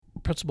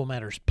Principal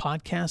Matters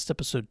Podcast,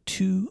 episode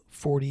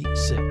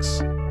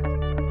 246.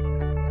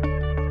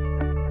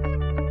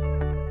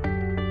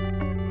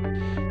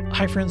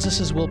 Hi, friends. This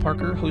is Will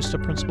Parker, host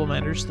of Principal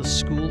Matters, the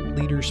School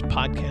Leaders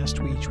Podcast,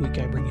 where each week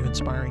I bring you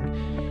inspiring,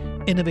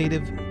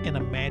 innovative, and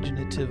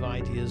imaginative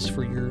ideas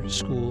for your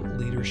school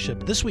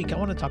leadership. This week, I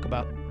want to talk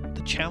about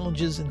the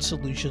challenges and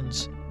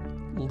solutions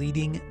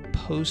leading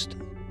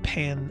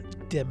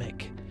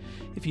post-pandemic.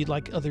 If you'd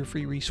like other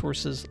free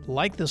resources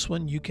like this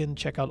one, you can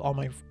check out all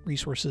my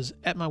resources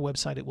at my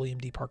website at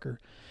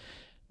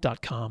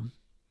williamdparker.com.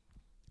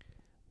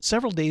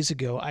 Several days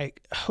ago, I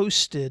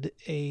hosted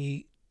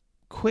a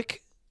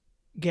quick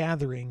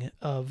gathering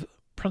of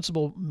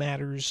Principal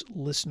Matters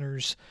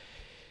listeners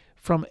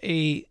from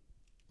a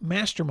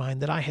mastermind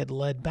that I had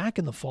led back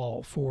in the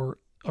fall for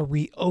a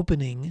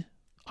reopening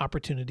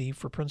opportunity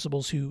for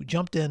principals who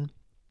jumped in,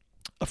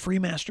 a free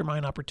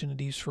mastermind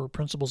opportunities for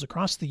principals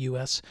across the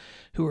U.S.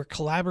 who are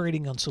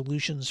collaborating on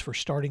solutions for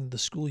starting the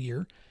school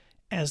year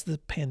as the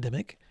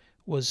pandemic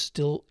was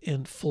still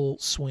in full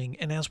swing.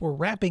 And as we're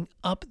wrapping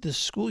up this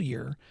school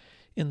year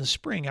in the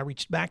spring, I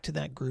reached back to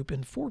that group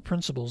and 4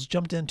 principals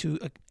jumped into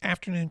an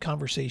afternoon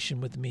conversation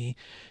with me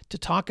to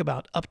talk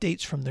about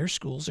updates from their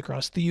schools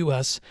across the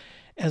U.S.,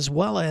 as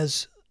well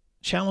as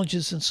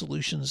challenges and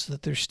solutions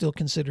that they're still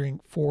considering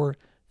for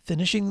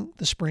finishing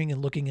the spring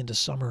and looking into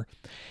summer.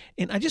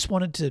 And I just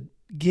wanted to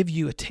give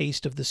you a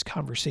taste of this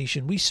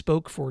conversation. We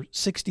spoke for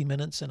 60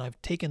 minutes, and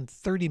I've taken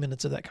 30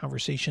 minutes of that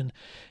conversation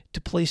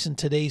to place in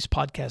today's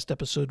podcast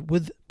episode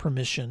with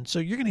permission. So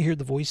you're going to hear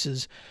the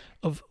voices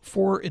of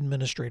 4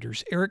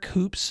 administrators. Eric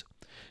Hoops,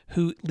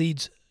 who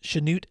leads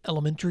Chanute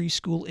Elementary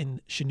School in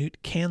Chanute,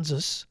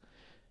 Kansas.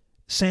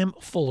 Sam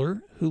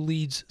Fuller, who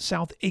leads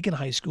South Aiken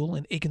High School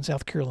in Aiken,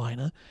 South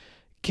Carolina.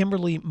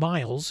 Kimberly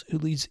Miles, who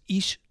leads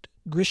East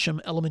Gresham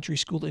Elementary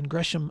School in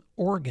Gresham,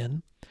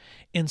 Oregon,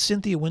 and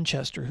Cynthia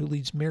Winchester, who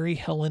leads Mary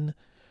Helen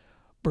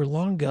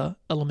Berlanga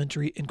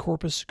Elementary in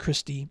Corpus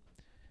Christi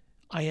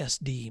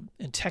ISD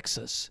in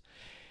Texas.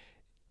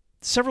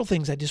 Several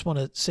things I just want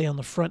to say on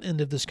the front end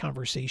of this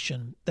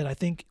conversation that I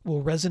think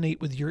will resonate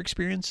with your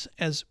experience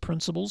as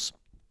principals,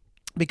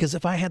 because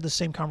if I had the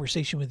same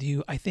conversation with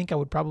you, I think I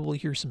would probably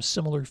hear some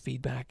similar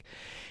feedback.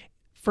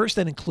 First,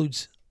 that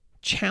includes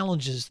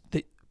challenges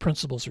that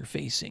principals are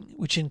facing,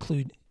 which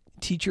include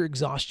teacher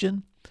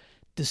exhaustion,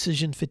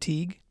 decision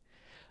fatigue,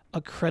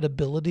 a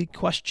credibility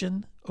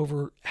question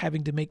over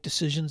having to make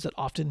decisions that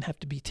often have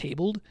to be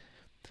tabled,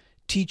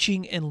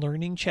 teaching and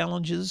learning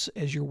challenges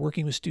as you're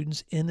working with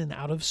students in and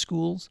out of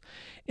schools,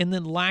 and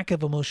then lack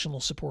of emotional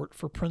support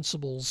for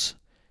principals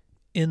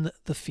in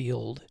the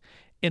field.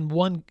 And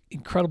one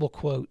incredible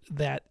quote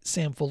that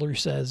Sam Fuller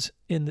says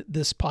in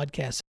this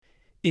podcast: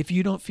 "If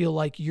you don't feel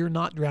like you're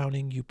not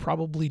drowning, you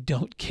probably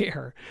don't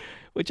care,"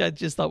 which I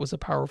just thought was a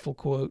powerful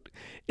quote.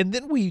 And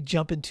then we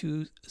jump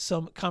into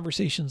some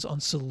conversations on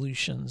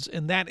solutions,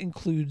 and that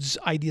includes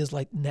ideas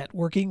like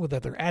networking with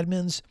other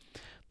admins,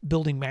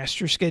 building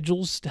master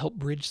schedules to help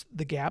bridge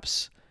the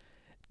gaps,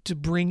 to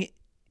bring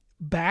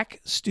back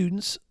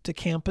students to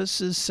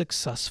campuses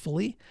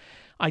successfully,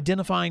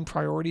 identifying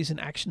priorities and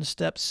action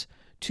steps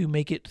to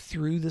make it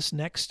through this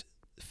next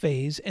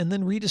phase, and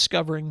then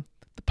rediscovering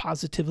the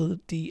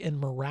positivity and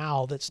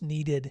morale that's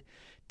needed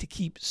to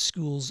keep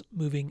schools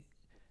moving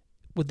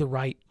with the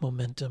right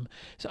momentum.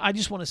 So I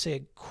just want to say a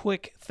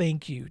quick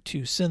thank you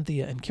to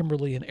Cynthia and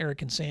Kimberly and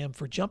Eric and Sam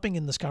for jumping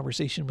in this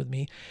conversation with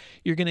me.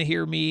 You're going to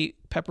hear me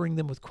peppering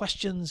them with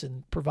questions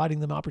and providing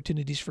them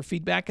opportunities for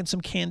feedback and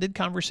some candid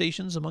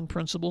conversations among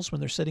principals when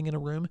they're sitting in a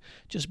room,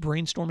 just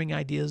brainstorming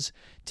ideas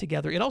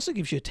together. It also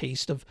gives you a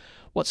taste of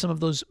what some of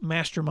those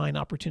mastermind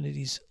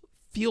opportunities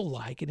feel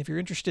like. And if you're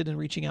interested in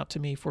reaching out to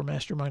me for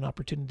mastermind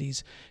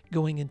opportunities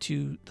going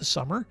into the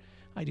summer,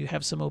 I do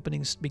have some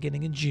openings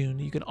beginning in June.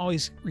 You can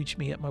always reach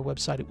me at my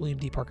website at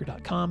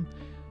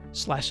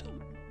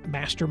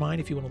williamdparker.com/mastermind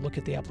if you want to look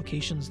at the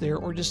applications there,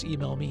 or just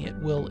email me at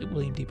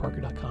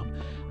will@williamdparker.com.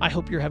 I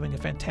hope you're having a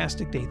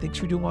fantastic day. Thanks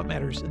for doing what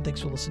matters, and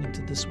thanks for listening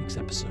to this week's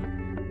episode.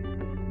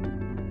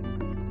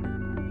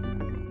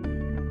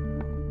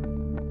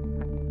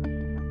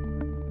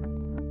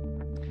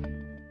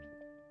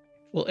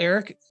 Well,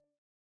 Eric,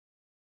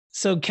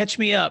 so catch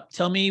me up.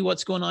 Tell me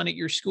what's going on at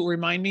your school.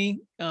 Remind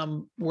me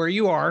where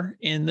you are,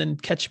 and then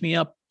catch me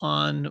up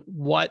on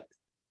what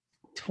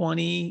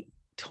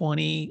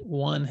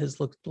 2021 has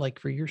looked like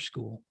for your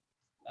school.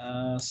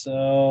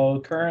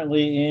 So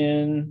currently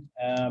in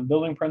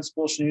building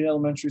principal, Chanute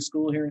Elementary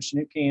School here in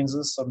Chanute,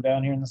 Kansas. So I'm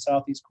down here in the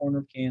southeast corner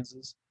of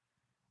Kansas.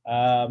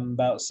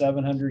 About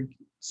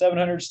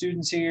 700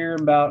 students here,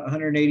 about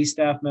 180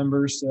 staff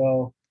members.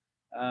 So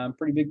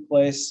pretty big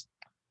place.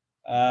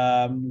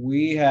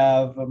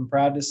 I'm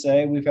proud to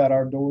say we've had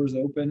our doors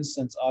open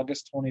since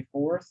August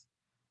 24th,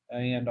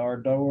 and our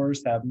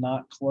doors have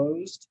not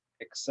closed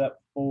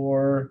except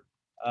for,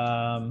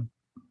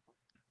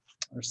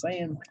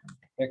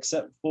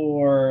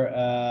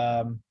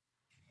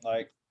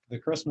 like the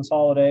Christmas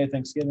holiday,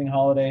 Thanksgiving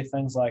holiday,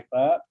 things like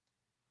that.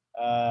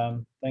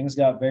 Things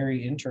got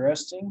very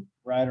interesting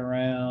right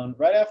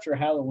after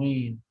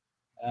Halloween.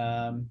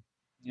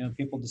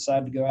 people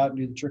decided to go out and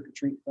do the trick or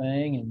treat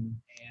thing, and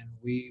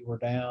we were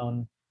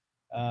down.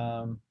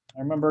 I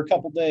remember a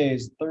couple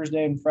days,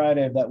 Thursday and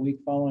Friday of that week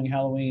following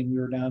Halloween, we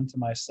were down to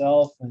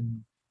myself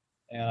and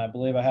I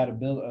believe I had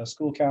a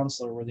school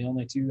counselor were the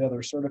only two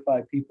other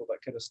certified people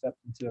that could have stepped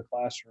into a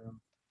classroom.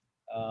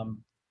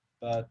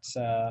 But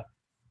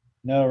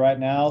no, right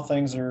now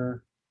things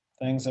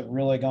have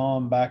really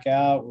gone back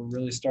out. We're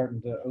really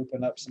starting to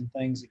open up some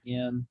things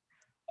again.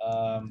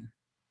 Um,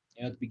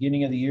 at the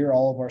beginning of the year,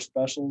 all of our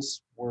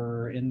specials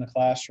were in the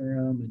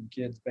classroom, and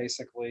kids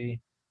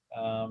basically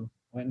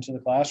went into the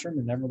classroom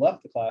and never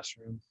left the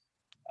classroom.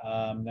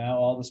 Now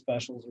all the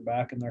specials are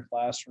back in their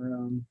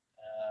classroom,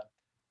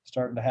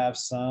 starting to have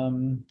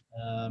some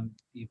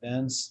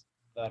events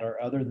that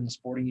are other than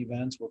sporting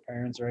events where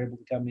parents are able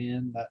to come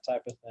in, that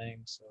type of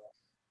thing. So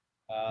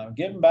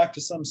getting back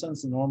to some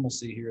sense of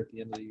normalcy here at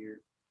the end of the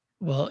year.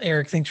 Well,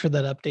 Eric, thanks for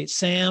that update.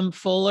 Sam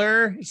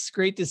Fuller, it's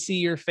great to see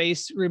your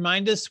face.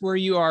 Remind us where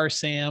you are,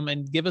 Sam,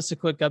 and give us a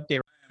quick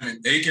update.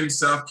 In Aiken,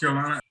 South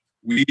Carolina.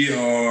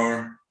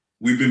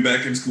 We've been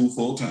back in school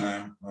full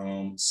time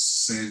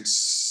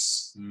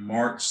since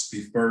March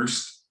the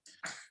 1st.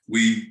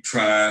 We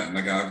tried,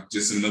 like I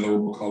just another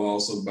call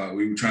also about,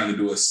 we were trying to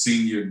do a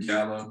senior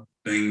gala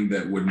thing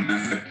that would not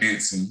have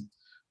dancing,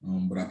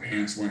 but our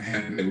parents weren't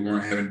happy that we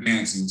weren't having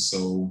dancing,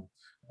 so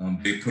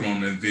they put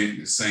on an event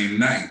the same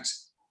night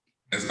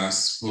as our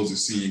supposed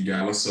senior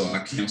gala. So I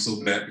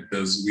canceled that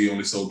because we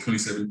only sold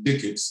 27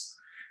 tickets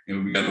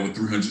and we got over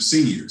 300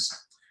 seniors.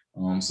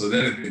 So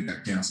that event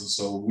got canceled.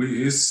 So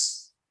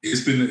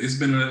it's been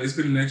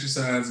an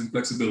exercise in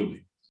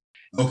flexibility.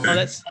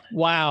 Okay.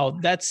 Oh,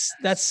 that's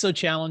so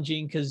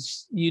challenging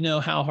because you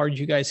know how hard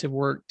you guys have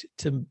worked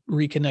to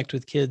reconnect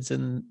with kids,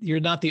 and you're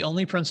not the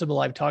only principal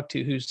I've talked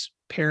to whose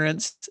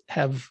parents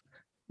have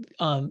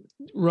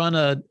run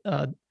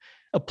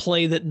a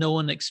play that no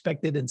one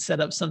expected and set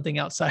up something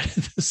outside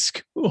of the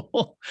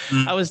school.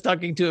 Mm-hmm. I was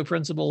talking to a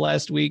principal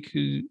last week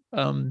who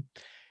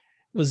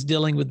was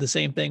dealing with the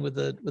same thing with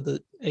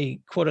a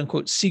quote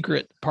unquote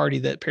secret party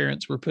that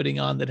parents were putting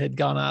on that had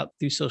gone out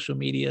through social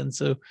media. And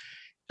so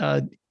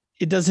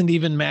it doesn't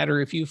even matter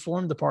if you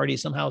form the party,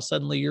 somehow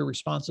suddenly you're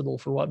responsible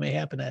for what may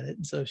happen at it.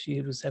 And so she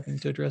was having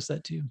to address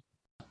that too.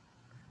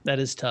 That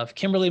is tough.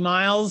 Kimberly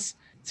Miles,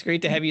 it's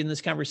great to have you in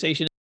this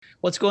conversation.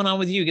 What's going on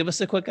with you? Give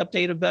us a quick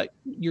update about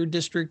your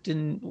district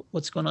and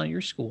what's going on in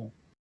your school.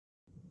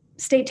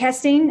 State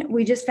testing,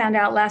 we just found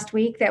out last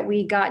week that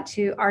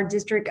our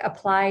district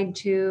applied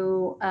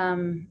to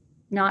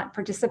not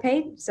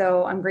participate.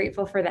 So I'm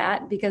grateful for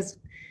that because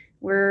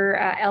we're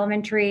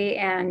elementary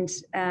and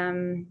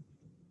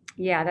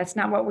that's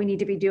not what we need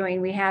to be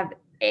doing. We have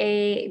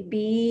A,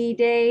 B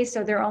day,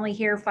 so they're only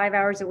here 5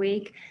 hours a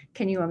week.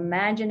 Can you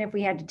imagine if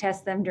we had to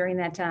test them during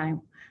that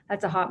time?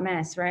 That's a hot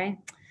mess, right?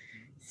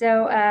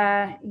 So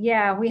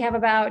we have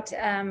about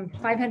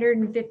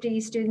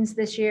 550 students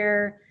this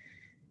year,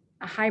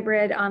 a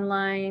hybrid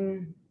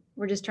online.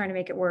 We're just trying to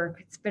make it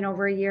work. It's been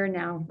over a year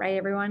now, right,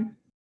 everyone?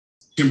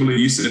 Kimberly,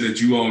 you said that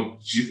you all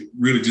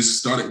really just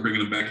started bringing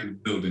them back in the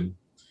building.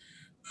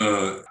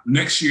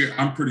 Next year,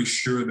 I'm pretty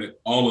sure that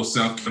all of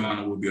South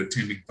Carolina will be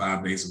attending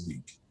 5 days a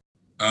week.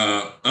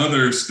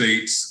 Other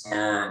states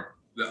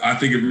I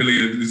think it really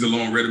is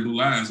along red and blue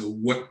lines of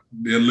what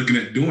they're looking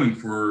at doing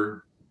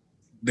for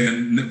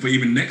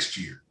even next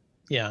year.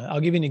 Yeah,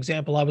 I'll give you an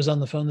example. I was on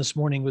the phone this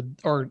morning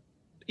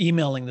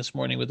emailing this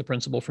morning with the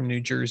principal from New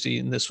Jersey,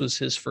 and this was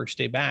his first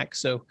day back.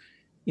 So,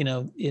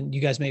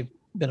 you guys may have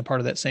been a part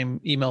of that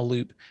same email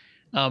loop.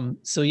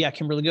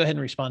 Kimberly, go ahead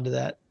and respond to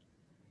that.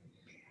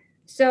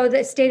 So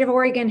the state of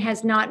Oregon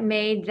has not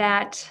made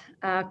that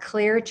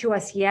clear to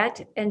us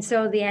yet. And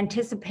so the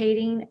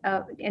anticipation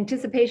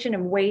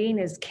of waiting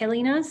is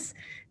killing us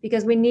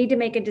because we need to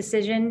make a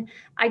decision.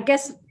 I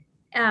guess,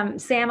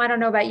 Sam, I don't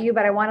know about you,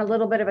 but I want a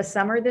little bit of a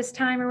summer this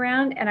time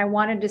around, and I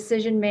want a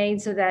decision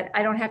made so that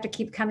I don't have to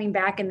keep coming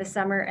back in the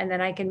summer, and then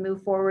I can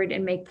move forward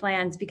and make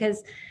plans.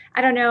 Because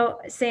I don't know,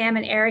 Sam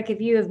and Eric, if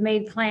you have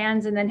made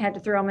plans and then had to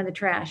throw them in the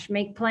trash,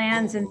 make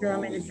plans and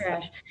throw them in the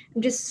trash.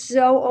 I'm just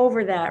so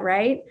over that,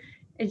 right?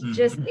 It's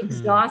just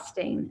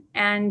exhausting.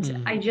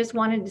 And I just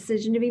want a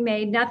decision to be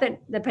made. Not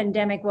that the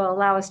pandemic will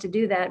allow us to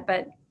do that,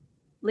 but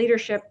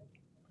leadership,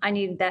 I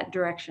need that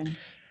direction.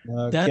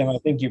 Kim, I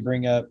think you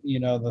bring up,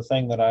 the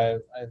thing that I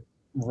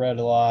read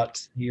a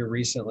lot here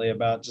recently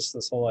about just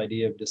this whole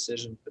idea of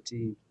decision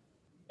fatigue.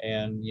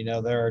 And,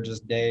 there are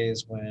just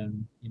days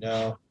when,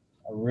 I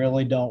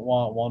really don't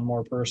want one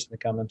more person to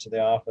come into the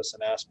office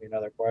and ask me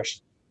another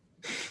question.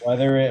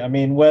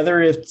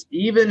 Whether it's,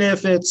 even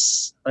if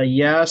it's a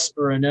yes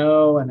or a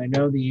no, and I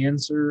know the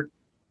answer,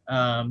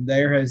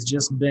 there has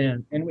just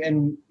been,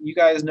 and you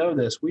guys know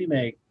this, we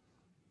make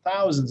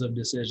thousands of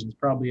decisions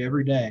probably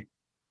every day.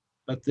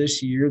 But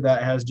this year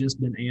that has just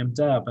been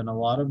amped up, and a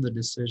lot of the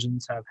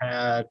decisions have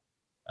had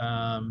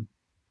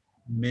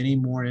many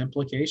more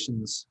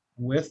implications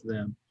with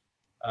them.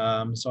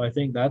 So I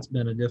think that's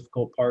been a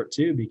difficult part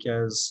too,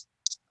 because,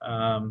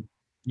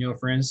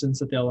 for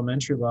instance, at the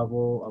elementary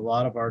level, a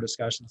lot of our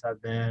discussions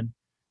have been,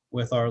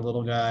 with our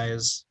little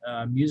guys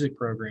music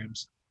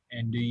programs?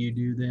 And do you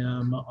do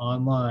them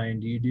online?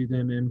 Do you do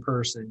them in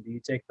person? Do you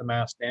take the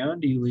mask down?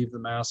 Do you leave the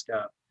mask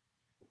up?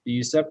 Do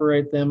you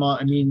separate them on?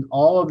 I mean,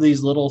 all of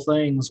these little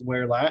things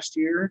where last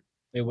year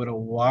they would have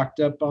walked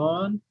up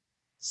on,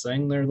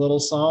 sang their little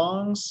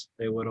songs,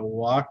 they would have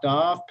walked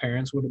off,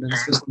 parents would have been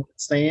sitting in the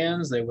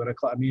stands, they would have,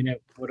 I mean,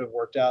 it would have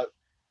worked out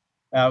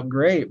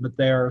great, but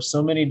there are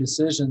so many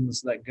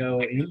decisions that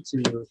go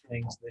into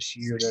things this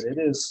year that it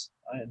is,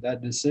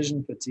 that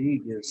decision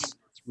fatigue is,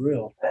 it's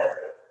real.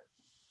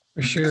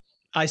 For sure.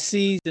 I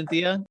see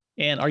Cynthia,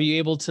 and are you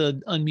able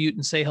to unmute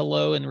and say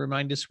hello and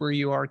remind us where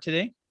you are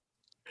today?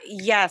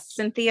 Yes,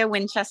 Cynthia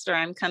Winchester.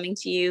 I'm coming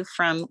to you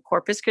from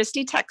Corpus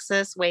Christi,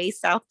 Texas, way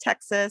South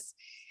Texas.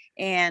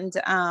 And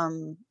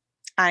I'm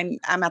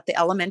at the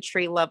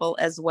elementary level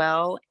as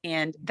well.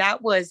 And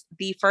that was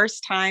the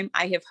first time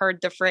I have heard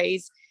the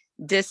phrase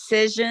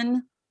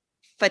decision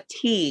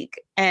fatigue.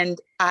 And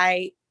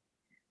I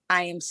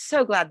am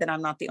so glad that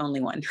I'm not the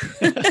only one.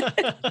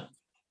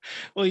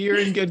 Well, you're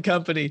in good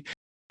company.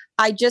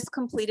 I just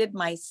completed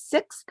my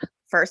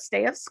first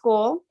day of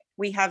school.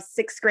 We have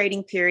 6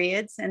 grading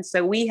periods. And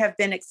so we have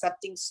been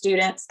accepting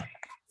students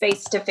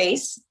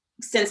face-to-face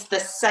since the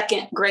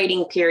 2nd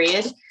grading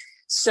period.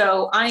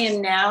 So I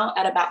am now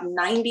at about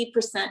 90%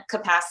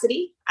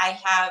 capacity. I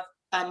have,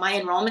 my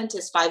enrollment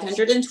is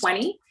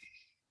 520.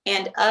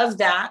 And of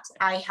that,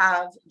 I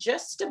have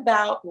just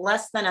about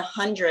less than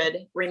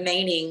 100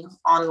 remaining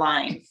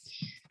online.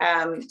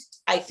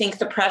 I think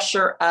the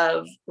pressure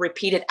of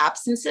repeated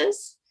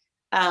absences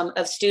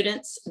of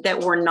students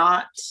that were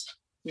not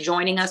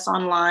joining us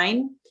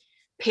online,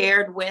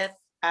 paired with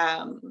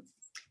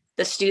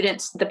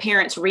the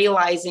parents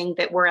realizing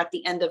that we're at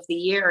the end of the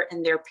year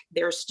and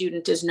their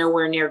student is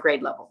nowhere near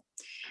grade level.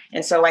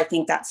 And so I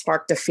think that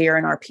sparked a fear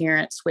in our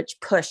parents, which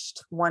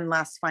pushed one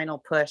last final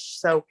push.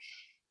 So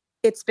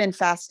it's been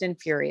fast and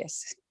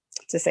furious,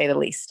 to say the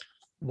least.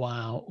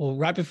 Wow. Well,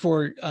 right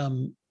before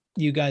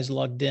you guys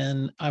logged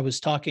in, I was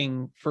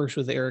talking first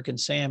with Eric and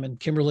Sam, and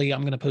Kimberly,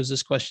 I'm going to pose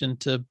this question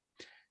to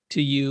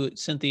you,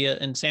 Cynthia,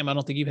 and Sam. I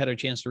don't think you've had a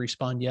chance to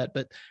respond yet,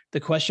 but the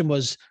question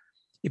was,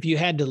 if you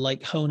had to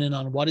like hone in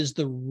on what is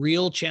the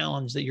real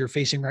challenge that you're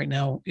facing right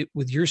now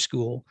with your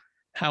school,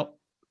 how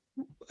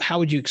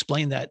would you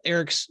explain that?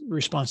 Eric's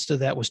response to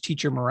that was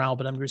teacher morale,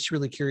 but I'm just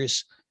really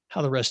curious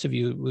how the rest of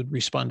you would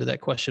respond to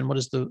that question. What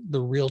is the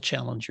real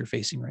challenge you're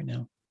facing right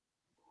now?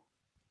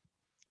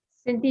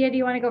 Cynthia, do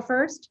you want to go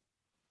first?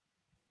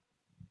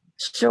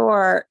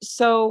 Sure.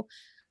 So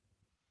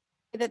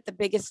that the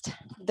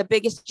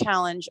biggest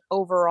challenge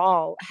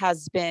overall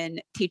has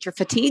been teacher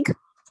fatigue.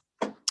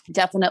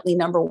 Definitely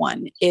number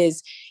one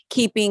is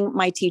keeping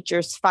my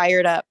teachers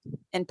fired up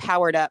and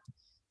powered up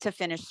to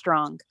finish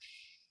strong.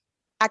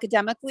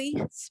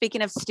 Academically,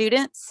 speaking of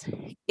students,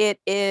 it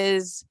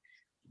is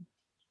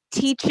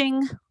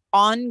teaching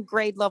on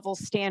grade level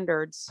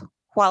standards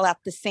while at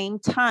the same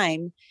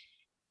time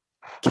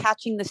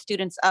catching the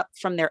students up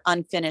from their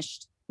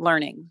unfinished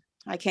learning.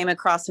 I came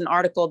across an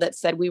article that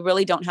said we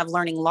really don't have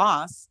learning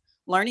loss.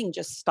 Learning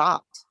just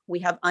stopped.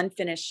 We have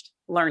unfinished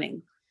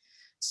learning.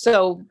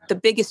 So the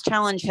biggest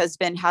challenge has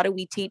been, how do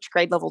we teach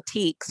grade level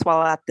TEKS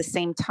while at the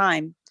same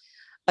time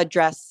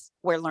address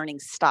where learning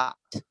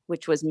stopped,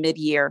 which was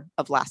mid-year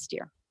of last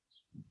year.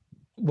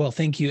 Well,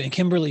 thank you. And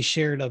Kimberly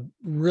shared a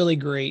really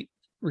great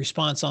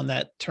response on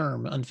that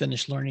term,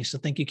 unfinished learning. So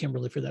thank you,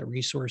 Kimberly, for that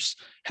resource.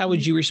 How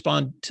would you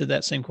respond to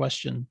that same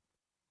question?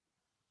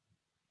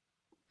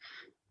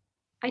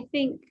 I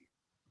think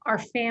our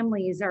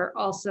families are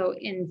also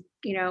in,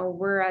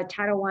 we're a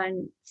Title I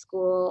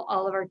school.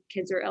 All of our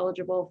kids are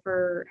eligible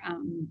for,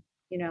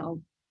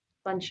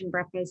 lunch and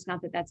breakfast.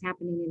 Not that that's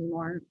happening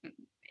anymore.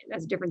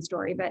 That's a different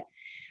story, but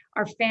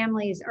our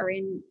families are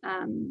in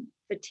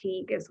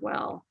fatigue as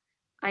well.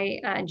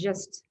 I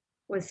just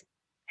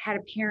had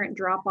a parent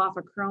drop off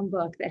a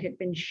Chromebook that had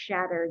been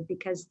shattered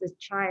because the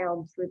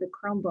child threw the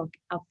Chromebook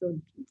out the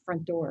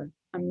front door.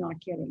 I'm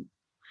not kidding.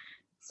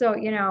 So,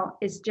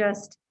 it's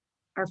just,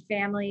 our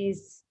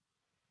families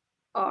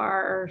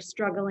are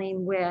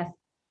struggling with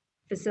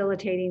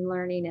facilitating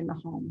learning in the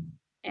home.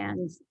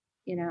 And,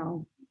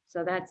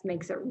 so that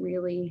makes it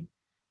really,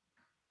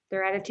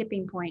 they're at a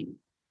tipping point.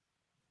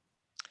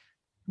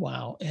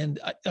 Wow. And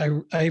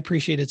I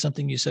appreciated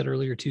something you said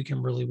earlier too,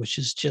 Kimberly, which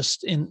is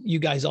just, and you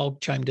guys all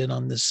chimed in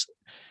on this,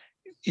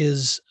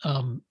 is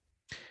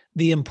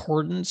the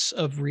importance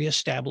of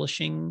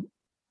reestablishing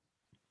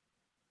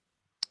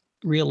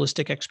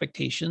realistic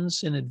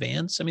expectations in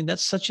advance. I mean,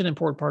 that's such an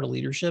important part of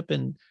leadership.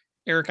 And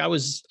Eric, I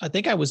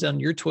think I was on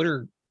your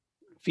Twitter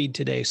feed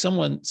today.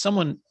 Someone,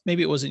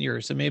 maybe it wasn't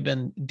yours. It may have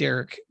been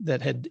Derek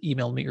that had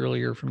emailed me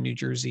earlier from New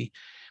Jersey,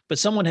 but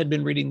someone had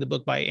been reading the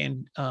book by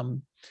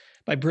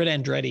Britt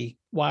Andretti,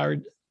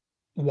 Wired.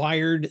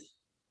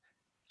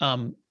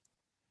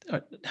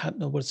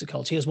 What's it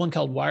called? She has one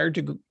called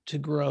Wired to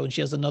Grow, and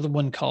she has another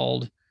one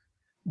called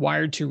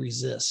Wired to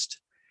Resist.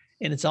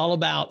 And it's all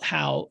about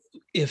how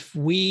if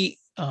we,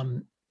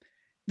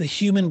 the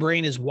human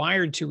brain is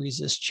wired to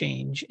resist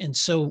change. And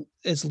so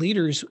as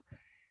leaders,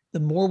 the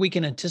more we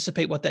can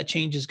anticipate what that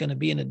change is going to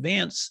be in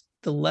advance,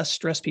 the less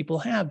stress people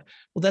have.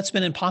 Well, that's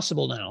been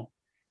impossible now,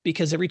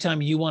 because every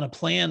time you want to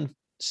plan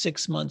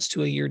 6 months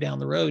to a year down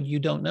the road, you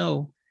don't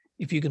know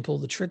if you can pull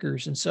the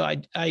triggers. And so I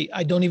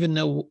don't even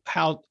know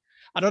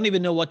I don't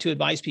even know what to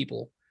advise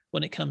people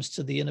when it comes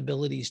to the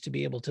inabilities to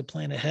be able to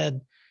plan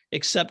ahead,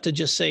 except to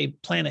just say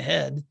plan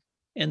ahead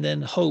and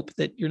then hope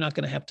that you're not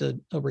going to have to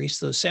erase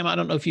those. Sam, I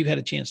don't know if you've had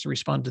a chance to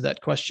respond to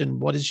that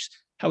question.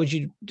 How would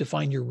you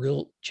define your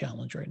real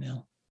challenge right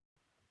now?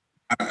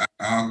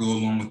 I'll go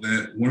along with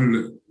that. One of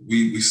the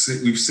we've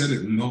said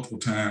it multiple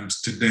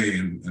times today,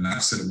 and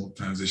I've said it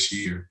multiple times this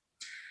year.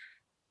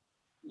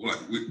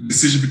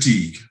 Decision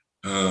fatigue.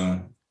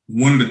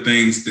 One of the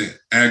things that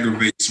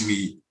aggravates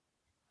me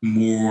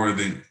more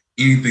than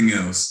anything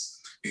else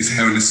is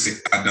having to say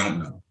I don't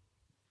know.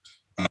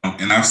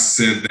 And I've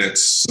said that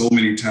so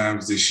many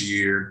times this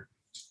year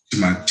to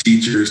my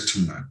teachers, to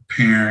my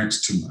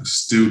parents, to my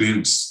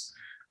students,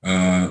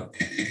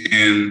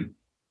 and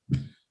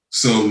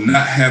so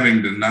not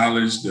having the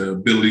knowledge, the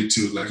ability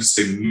to, like you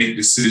say, make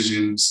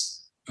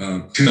decisions,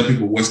 tell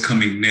people what's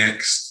coming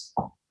next.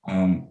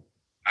 And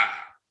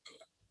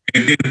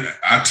then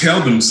I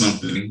tell them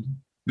something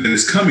that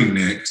is coming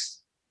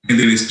next, and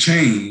then it's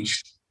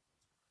changed.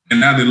 And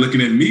now they're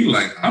looking at me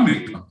like I'm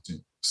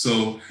incompetent.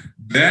 So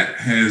that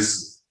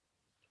has,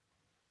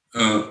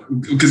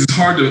 because it's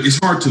hard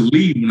to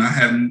lead when I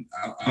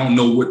don't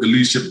know what the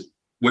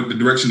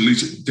direction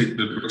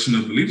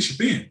of the leadership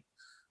in.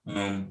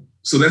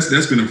 So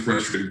that's been a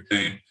frustrating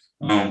thing.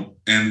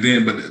 And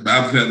then, but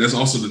I've had, that's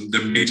also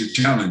the major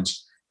challenge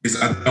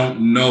is I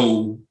don't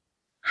know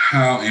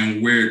how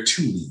and where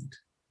to lead.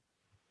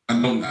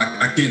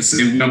 I can't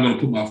say I'm going to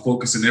put my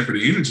focus and effort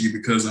and energy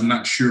because I'm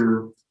not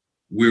sure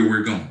where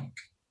we're going.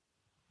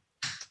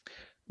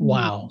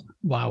 Wow.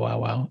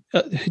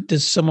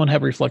 Does someone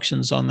have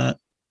reflections on that?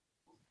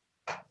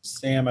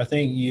 Sam, I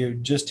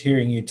think just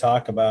hearing you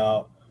talk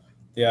about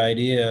the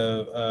idea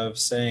of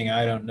saying,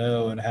 I don't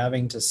know, and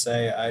having to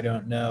say, I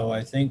don't know.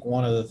 I think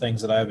one of the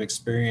things that I've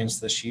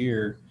experienced this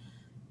year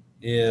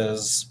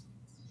is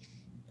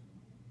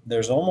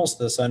there's almost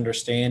this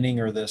understanding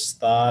or this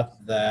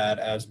thought that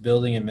as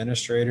building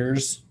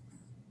administrators,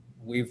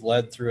 we've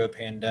led through a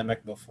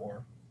pandemic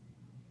before.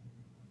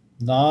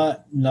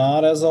 Not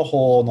as a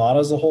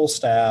whole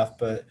staff,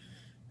 but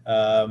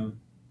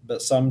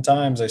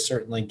sometimes I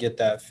certainly get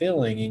that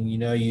feeling. And,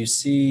 you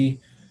see,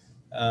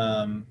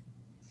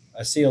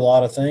 I see a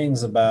lot of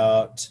things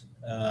about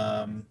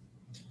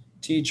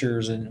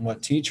teachers and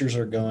what teachers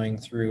are going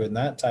through and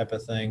that type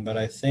of thing. But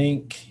I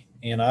think,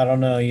 and I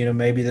don't know,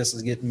 maybe this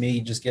is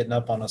getting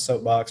up on a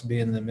soapbox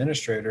being the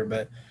administrator,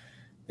 but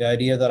the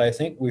idea that I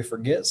think we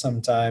forget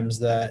sometimes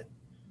that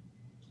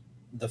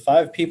the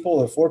 4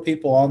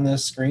 people on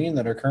this screen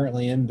that are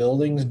currently in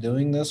buildings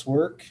doing this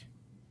work,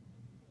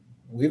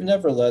 we've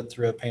never led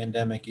through a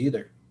pandemic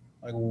either.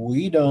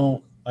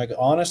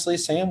 Honestly,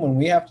 Sam, when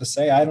we have to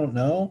say, I don't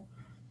know,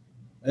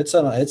 it's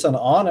an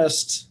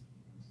honest,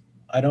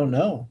 I don't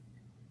know.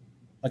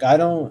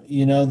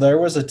 There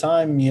was a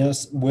time,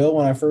 Will,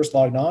 when I first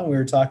logged on, we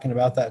were talking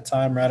about that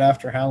time right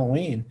after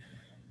Halloween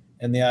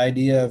and the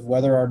idea of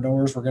whether our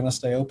doors were going to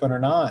stay open or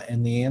not.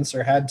 And the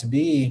answer had to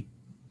be,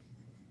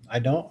 I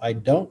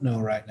don't know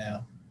right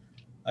now.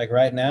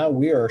 Right now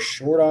we are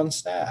short on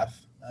staff.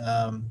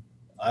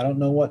 I don't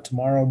know what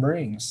tomorrow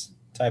brings,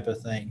 type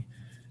of thing.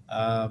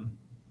 But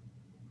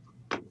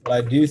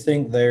I do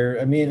think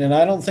and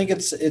I don't think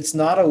it's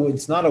not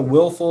a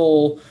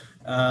willful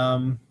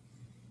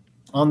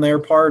on their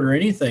part or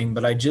anything,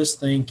 but I just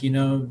think,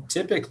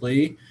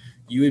 typically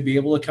you would be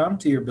able to come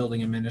to your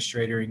building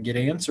administrator and get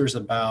answers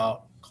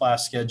about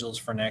class schedules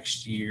for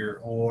next year,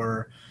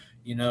 or,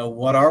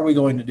 what are we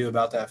going to do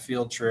about that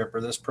field trip or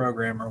this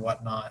program or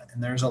whatnot.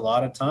 And there's a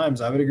lot of times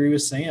I would agree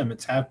with Sam.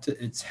 It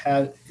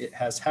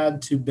has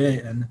had to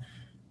been,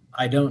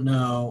 I don't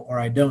know, or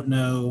I don't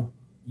know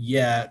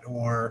yet,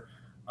 or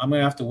I'm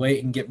going to have to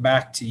wait and get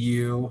back to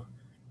you.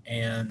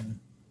 And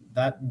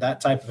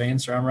that type of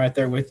answer, I'm right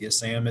there with you,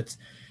 Sam.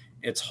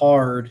 It's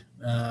hard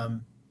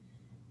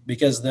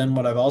because then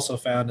what I've also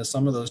found is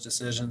some of those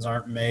decisions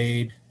aren't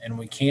made, and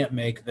we can't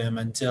make them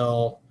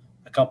until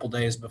a couple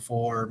days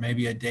before,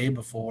 maybe a day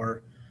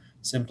before,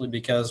 simply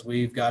because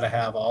we've got to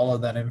have all of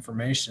that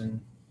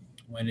information,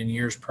 when in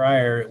years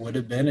prior it would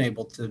have been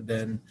able to have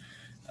been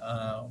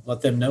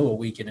let them know a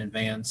week in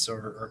advance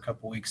or a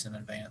couple weeks in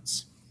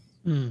advance.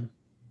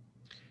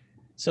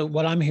 So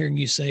what I'm hearing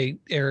you say,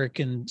 Eric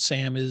and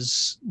Sam,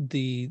 is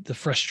the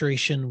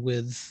frustration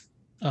with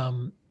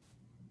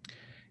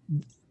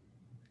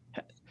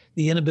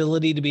the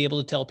inability to be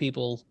able to tell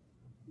people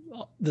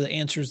the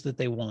answers that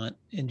they want,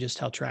 and just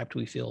how trapped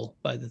we feel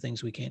by the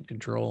things we can't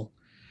control.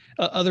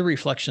 Other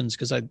reflections,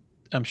 because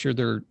I'm sure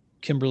there,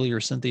 Kimberly or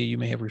Cynthia, you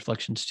may have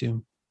reflections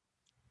too.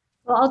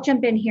 Well, I'll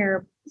jump in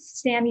here.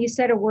 Sam, you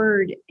said a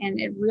word and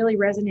it really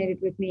resonated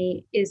with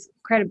me, is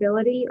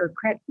credibility or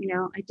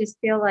I just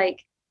feel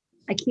like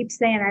I keep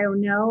saying I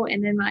don't know,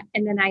 and then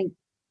I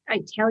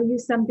tell you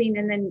something,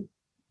 and then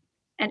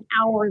an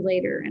hour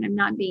later, and I'm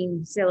not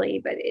being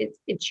silly, but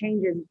it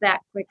changes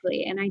that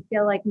quickly. And I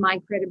feel like my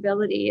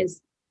credibility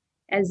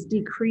has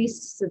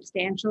decreased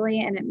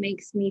substantially, and it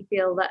makes me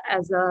feel that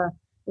as a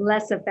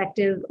less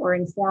effective or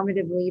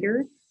informative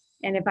leader.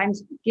 And if I'm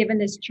given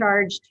this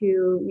charge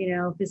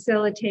to,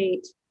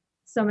 facilitate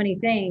so many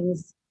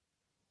things,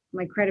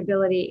 my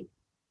credibility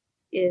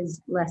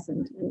is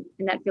lessened,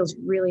 and that feels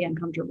really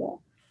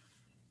uncomfortable.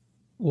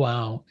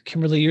 Wow.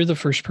 Kimberly, you're the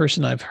first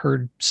person I've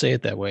heard say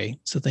it that way.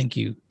 So thank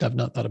you. I've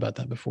not thought about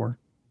that before.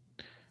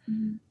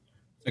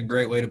 A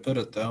great way to put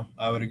it, though.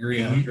 I would agree.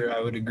 Mhm. I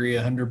would agree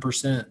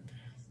 100%,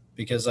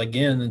 because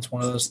again, it's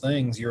one of those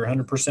things. You're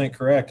 100%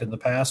 correct. In the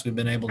past, we've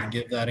been able to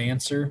give that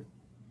answer,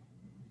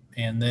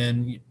 and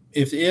then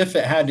if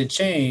it had to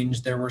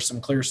change, there were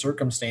some clear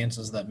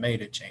circumstances that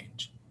made it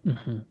change.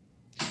 Mm-hmm.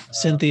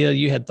 Cynthia,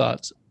 you had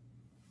thoughts.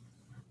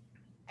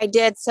 I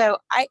did. So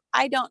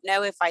I don't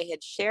know if I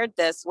had shared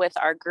this with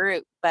our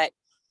group, but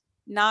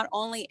not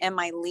only am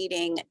I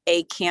leading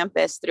a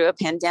campus through a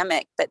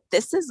pandemic, but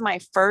this is my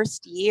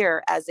first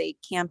year as a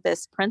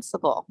campus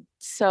principal.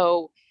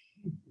 So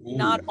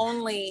not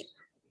only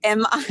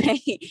am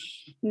I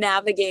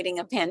navigating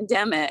a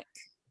pandemic,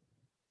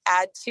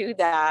 add to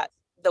that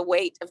the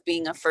weight of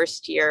being a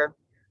first year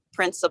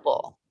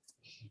principal.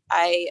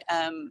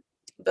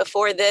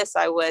 Before this,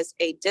 I was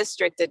a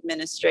district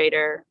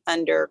administrator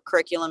under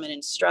curriculum and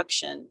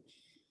instruction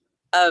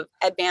of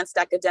advanced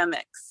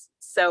academics.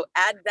 So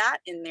add that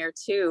in there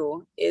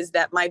too, is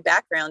that my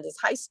background is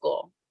high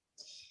school.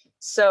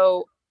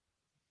 So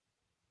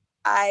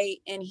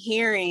in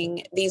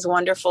hearing these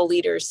wonderful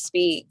leaders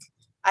speak,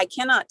 I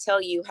cannot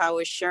tell you how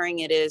assuring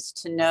it is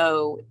to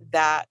know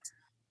that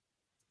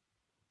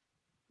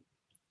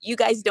you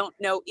guys don't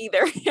know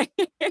either.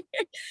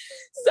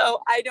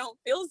 So I don't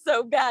feel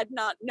so bad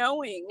not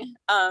knowing.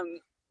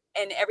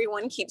 And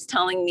everyone keeps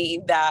telling me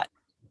that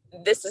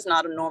this is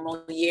not a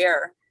normal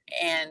year.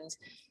 And,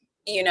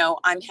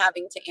 I'm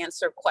having to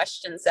answer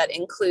questions that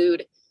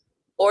include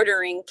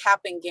ordering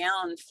cap and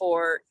gown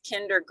for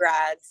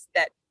kindergartens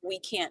that we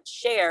can't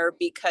share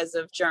because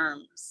of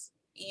germs.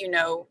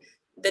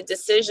 The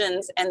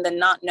decisions and the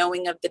not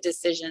knowing of the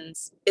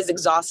decisions is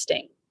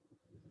exhausting.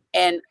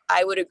 And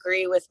I would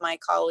agree with my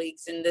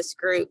colleagues in this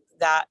group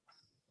that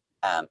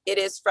it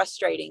is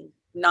frustrating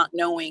not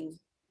knowing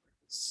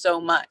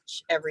so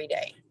much every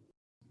day.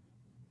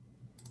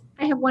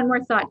 I have one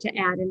more thought to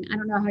add, and I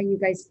don't know how you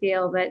guys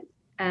feel, but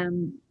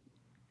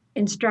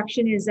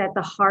instruction is at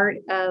the heart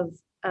of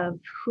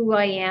who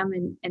I am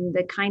and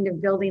the kind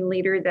of building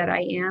leader that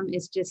I am.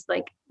 Is just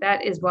like,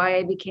 that is why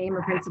I became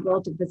a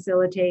principal, to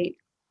facilitate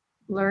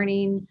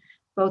learning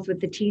both with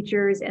the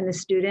teachers and the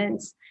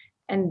students.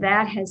 And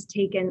that has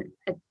taken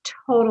a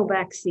total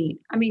backseat.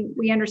 I mean,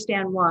 we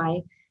understand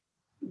why,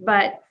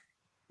 but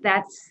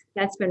that's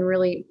been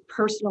really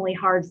personally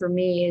hard for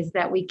me, is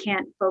that we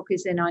can't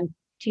focus in on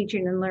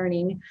teaching and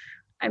learning.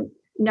 I'm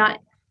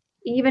not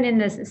even in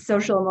this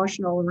social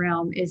emotional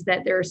realm, is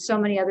that there are so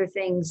many other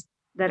things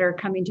that are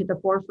coming to the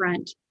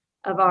forefront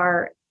of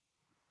our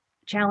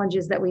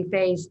challenges that we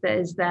face,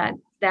 that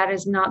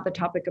is not the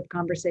topic of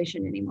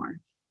conversation anymore.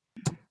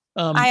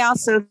 I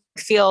also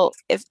feel,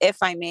 if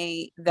I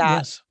may, that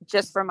yes.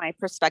 Just from my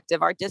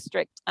perspective, our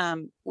district,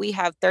 we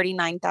have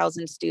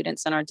 39,000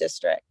 students in our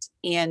district.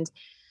 And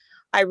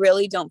I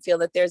really don't feel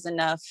that there's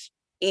enough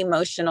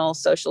emotional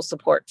social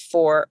support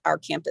for our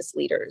campus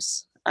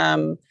leaders.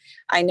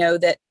 I know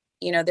that,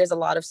 there's a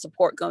lot of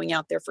support going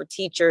out there for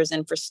teachers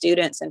and for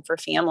students and for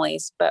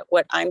families. But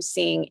what I'm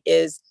seeing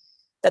is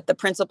that the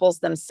principals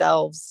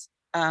themselves,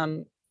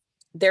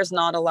 there's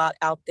not a lot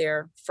out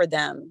there for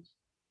them.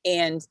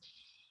 And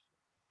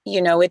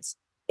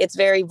it's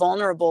very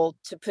vulnerable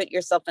to put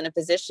yourself in a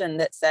position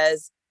that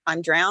says,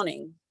 I'm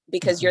drowning,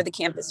 because you're the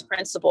campus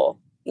principal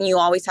and you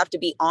always have to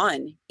be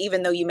on,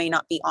 even though you may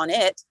not be on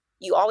it,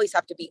 you always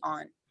have to be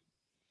on.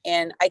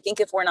 And I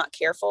think if we're not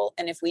careful,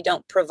 and if we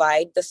don't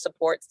provide the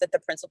supports that the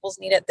principals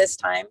need at this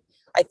time,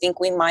 I think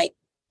we might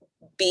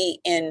be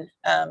in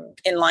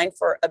line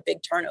for a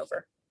big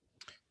turnover.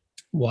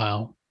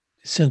 Wow.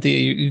 Cynthia,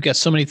 you've got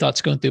so many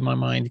thoughts going through my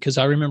mind, because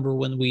I remember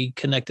when we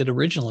connected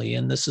originally,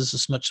 and this is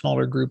a much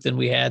smaller group than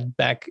we had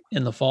back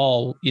in the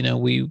fall,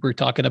 we were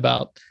talking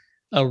about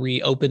a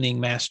reopening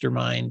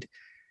mastermind.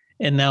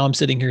 And now I'm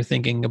sitting here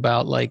thinking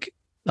about I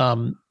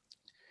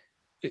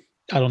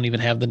don't even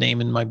have the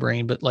name in my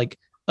brain, but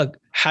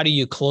how do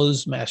you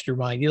close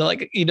mastermind?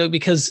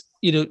 Because,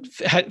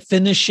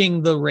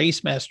 finishing the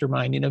race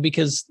mastermind,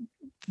 because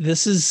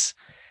this is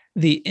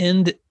the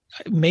end,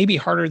 maybe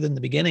harder than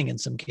the beginning in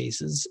some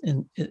cases.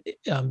 And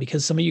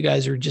because some of you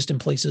guys are just in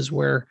places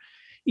where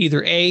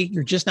either A,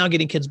 you're just now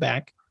getting kids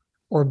back,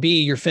 or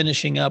B, you're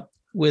finishing up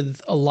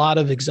with a lot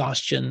of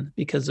exhaustion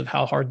because of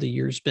how hard the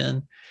year's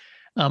been.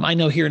 I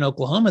know here in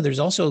Oklahoma, there's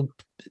also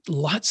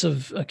lots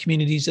of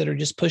communities that are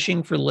just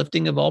pushing for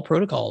lifting of all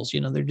protocols.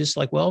 They're just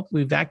like, well,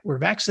 we're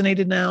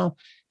vaccinated now.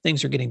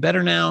 Things are getting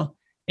better now.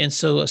 And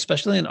so,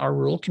 especially in our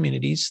rural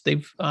communities,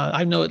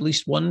 I know at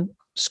least one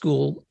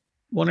school,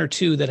 one or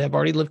two, that have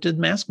already lifted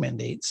mask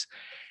mandates.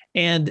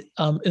 and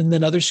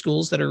then other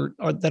schools that are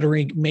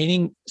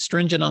remaining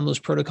stringent on those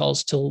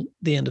protocols till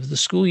the end of the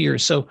school year.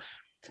 So,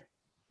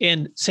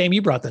 and Sam,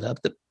 you brought that up.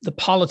 The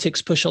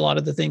politics push a lot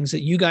of the things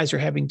that you guys are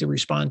having to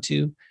respond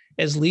to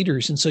as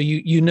leaders. And so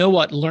you know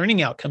what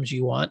learning outcomes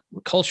you want,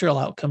 what cultural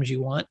outcomes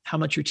you want, how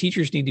much your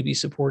teachers need to be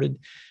supported,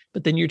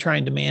 but then you're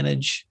trying to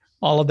manage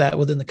all of that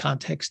within the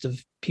context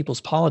of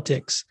people's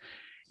politics.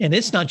 And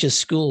it's not just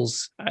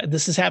schools.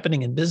 This is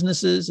happening in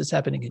businesses. It's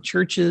happening in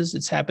churches.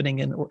 It's happening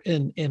in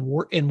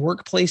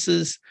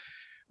workplaces.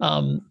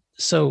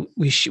 So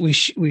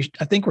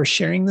I think we're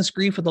sharing this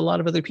grief with a lot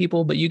of other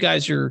people, but you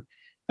guys are,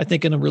 I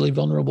think, in a really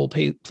vulnerable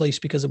place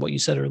because of what you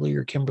said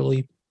earlier,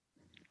 Kimberly.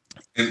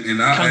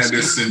 And I'll add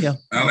this, Cynthia.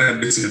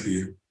 This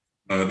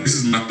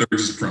is my third year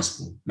as a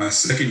principal. My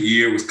second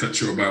year was cut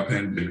short by a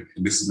pandemic,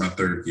 and this is my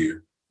third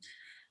year.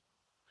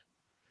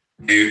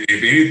 And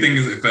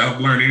if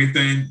I've learned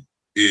anything,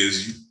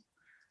 is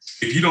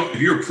if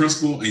you're a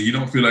principal and you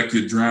don't feel like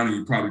you're drowning,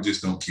 you probably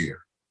just don't care.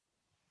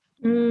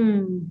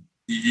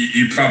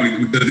 You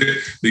probably,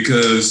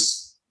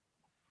 because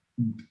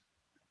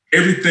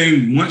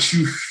everything, once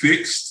you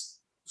fixed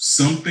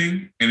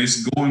something and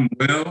it's going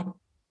well,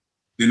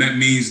 then that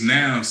means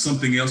now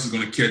something else is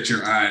going to catch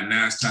your eye, and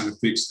now it's time to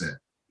fix that.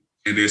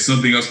 And there's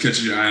something else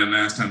catches your eye, and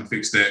now it's time to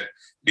fix that.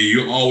 And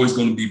you're always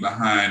going to be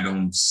behind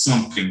on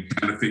something,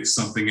 trying to fix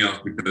something else,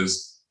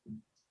 because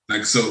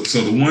so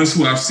the ones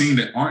who I've seen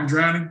that aren't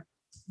drowning,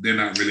 they're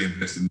not really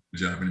invested in the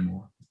job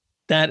anymore.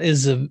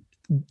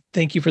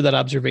 Thank you for that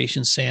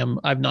observation, Sam.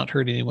 I've not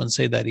heard anyone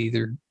say that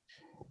either.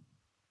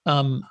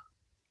 And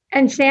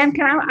Sam,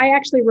 I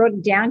actually wrote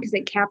it down because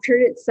it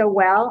captured it so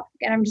well.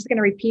 And I'm just going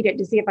to repeat it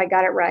to see if I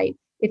got it right.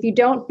 If you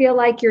don't feel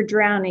like you're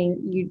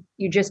drowning,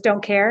 you just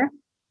don't care.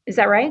 Is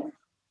that right?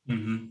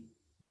 Mm-hmm.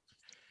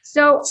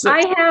 So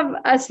I have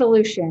a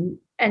solution,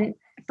 and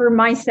for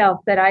myself,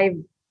 that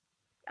I'm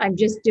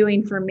just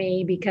doing for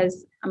me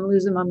because I'm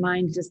losing my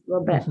mind just a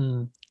little bit.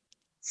 Mm-hmm.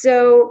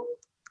 So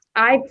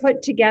I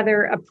put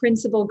together a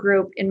principal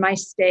group in my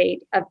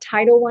state of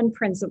Title I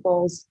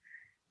principals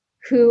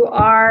who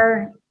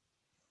are,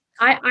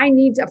 I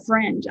need a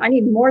friend. I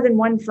need more than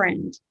one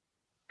friend.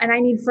 And I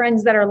need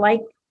friends that are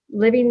like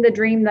living the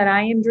dream that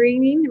I am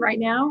dreaming right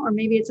now, or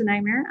maybe it's a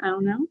nightmare, I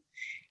don't know.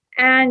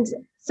 And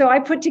so I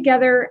put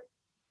together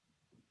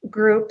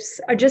groups,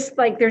 just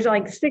like there's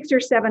like 6 or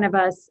 7 of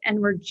us, and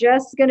we're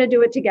just going to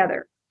do it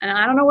together. And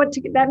I don't know what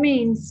that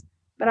means,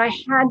 but I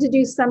had to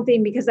do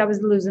something because I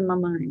was losing my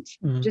mind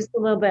just a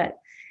little bit.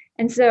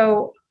 And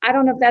so I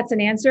don't know if that's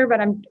an answer, but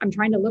I'm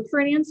trying to look for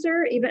an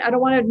answer. Even I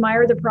don't want to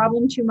admire the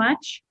problem too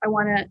much. I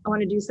want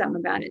to do something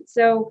about it.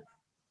 So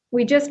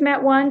we just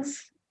met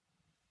once.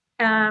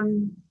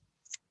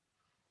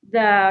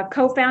 The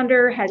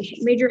co-founder had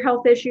major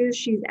health issues.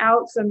 She's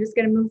out, so I'm just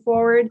going to move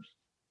forward.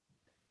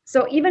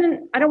 So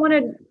even I don't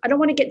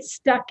want to get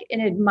stuck in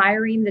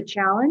admiring the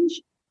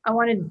challenge. I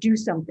want to do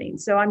something.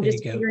 So I'm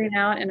just figuring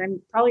out, and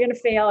I'm probably going to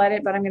fail at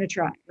it, but I'm going to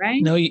try,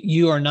 right? No,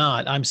 you are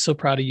not. I'm so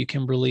proud of you,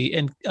 Kimberly.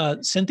 And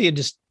Cynthia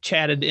just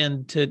chatted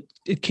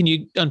can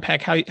you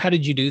unpack how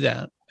did you do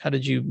that? How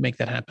did you make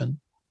that happen?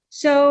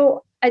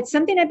 So it's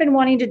something I've been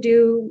wanting to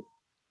do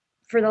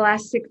for the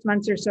last 6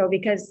 months or so,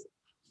 because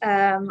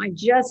I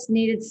just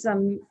needed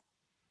some,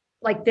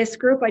 like this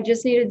group, I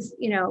just needed,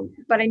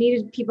 but I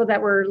needed people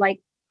that were like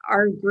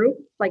our group,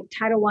 like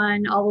Title I,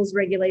 all those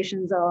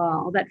regulations,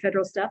 all that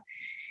federal stuff.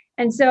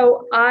 And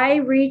so I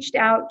reached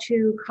out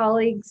to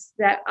colleagues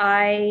that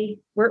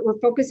we're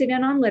focusing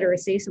in on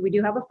literacy. So we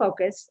do have a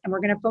focus, and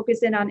we're going to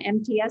focus in on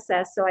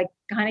MTSS. So I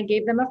kind of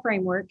gave them a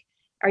framework.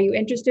 Are you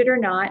interested or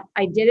not?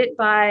 I did it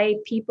by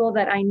people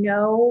that I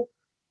know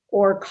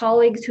or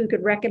colleagues who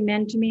could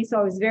recommend to me. So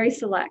I was very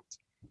select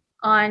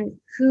on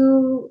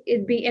who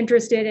would be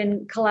interested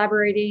in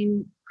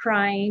collaborating,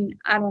 crying,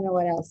 I don't know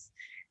what else,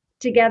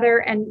 together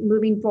and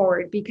moving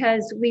forward.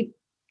 Because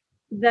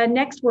the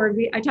next word,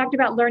 I talked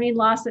about learning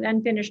loss and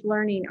unfinished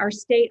learning. Our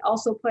state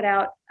also put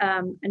out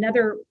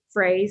another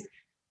phrase,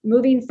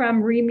 moving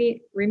from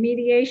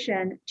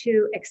remediation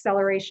to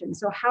acceleration.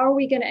 So how are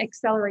we going to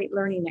accelerate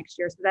learning next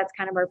year? So that's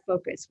kind of our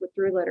focus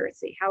through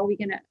literacy. How are we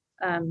going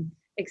to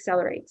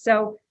accelerate?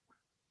 So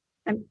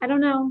I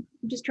don't know,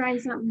 I'm just trying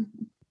something.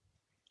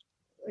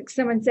 Like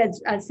someone said,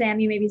 Sam,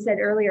 you maybe said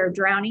earlier,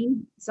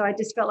 drowning. So I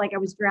just felt like I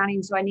was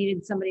drowning, so I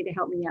needed somebody to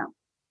help me out.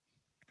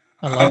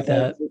 I like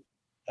that.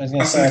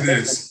 I'll say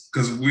this,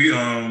 because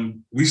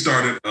we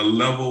started a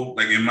level,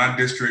 like in my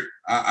district,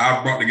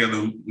 I brought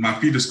together my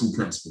feeder school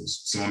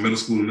principals, so my middle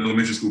school and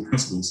elementary school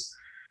principals.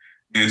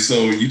 And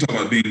so you talk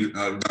about being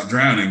about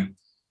drowning,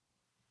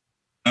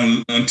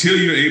 until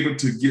you're able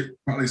to get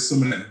probably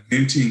some of that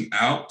venting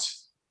out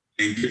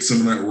and get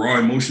some of that raw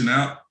emotion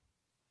out,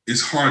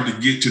 it's hard to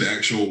get to the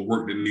actual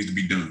work that needs to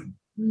be done.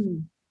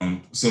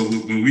 So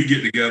when we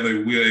get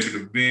together, we're able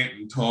to vent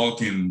and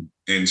talk and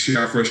share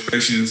our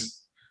frustrations.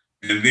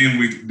 And then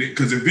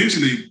because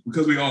eventually,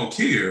 because we all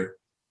care,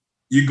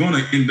 you're going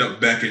to end up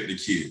back at the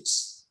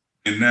kids.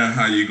 And now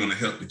how you're going to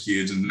help the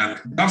kids. And now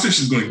the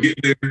conversation is going to get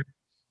there,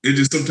 it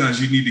just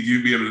sometimes you need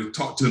to be able to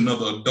talk to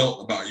another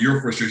adult about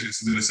your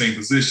frustrations in the same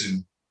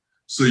position,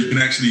 so you can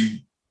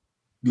actually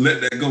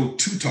let that go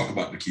to talk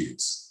about the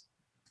kids.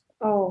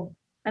 Oh,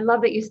 I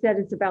love that you said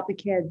it's about the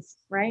kids,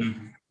 right?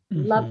 Mm-hmm.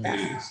 Love Mhm. that.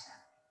 It is.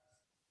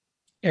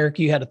 Eric,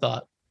 you had a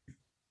thought.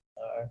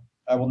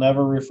 I will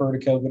never refer to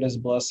COVID as a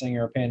blessing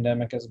or a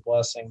pandemic as a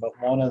blessing, but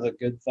one of the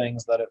good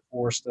things that it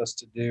forced us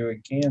to do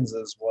in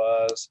Kansas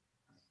was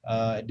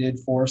it did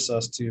force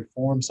us to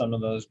form some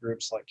of those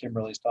groups like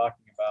Kimberly's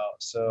talking about.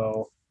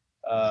 So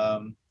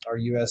our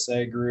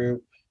USA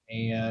group,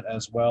 and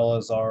as well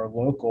as our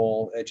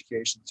local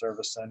education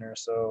service center.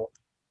 So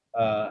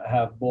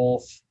have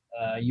both.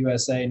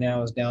 USA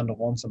now is down to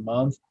once a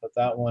month, but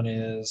that one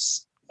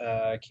is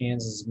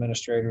Kansas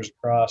administrators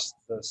across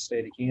the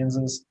state of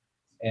Kansas.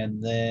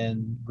 And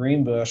then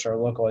Greenbush, our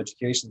local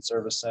education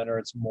service center,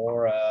 it's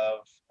more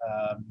of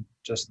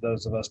just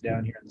those of us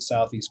down here in the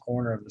southeast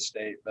corner of the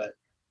state. But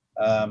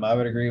I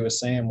would agree with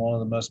Sam. One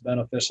of the most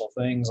beneficial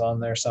things on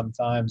there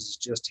sometimes is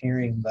just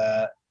hearing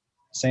that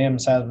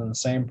Sam's having the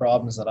same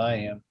problems that I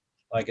am.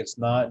 Like, it's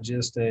not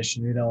just a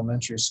Chanute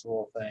Elementary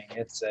School thing.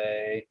 It's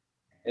a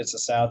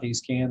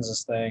Southeast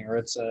Kansas thing, or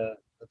it's the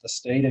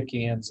state of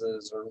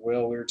Kansas, or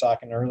Will, we were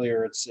talking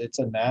earlier, it's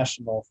a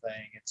national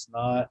thing. It's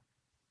not.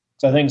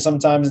 So I think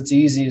sometimes it's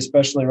easy,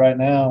 especially right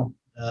now.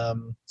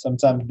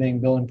 Sometimes being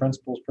building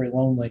principal is pretty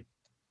lonely.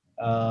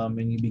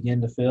 And you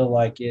begin to feel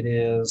like it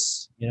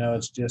is,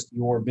 it's just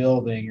your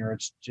building, or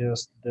it's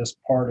just this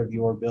part of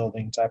your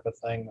building type of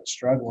thing that's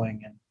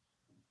struggling.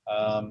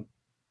 And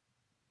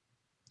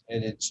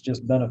it's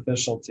just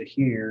beneficial to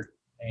hear.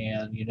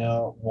 And,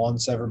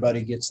 once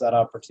everybody gets that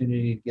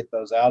opportunity to get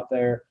those out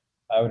there,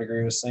 I would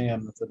agree with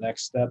Sam that the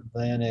next step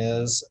then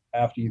is,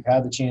 after you've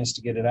had the chance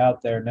to get it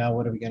out there, now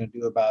what are we going to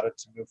do about it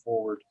to move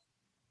forward?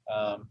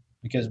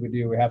 Because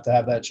we have to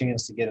have that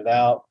chance to get it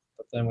out,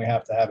 but then we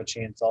have to have a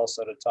chance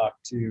also to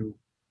talk to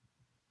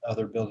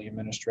other building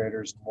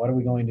administrators. What are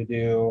we going to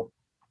do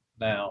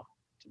now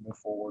to move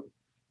forward?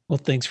 Well,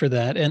 thanks for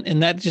that.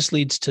 And that just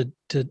leads to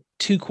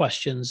two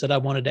questions that I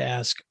wanted to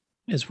ask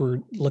as we're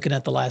looking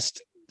at the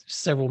last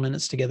several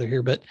minutes together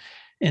here.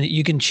 And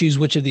you can choose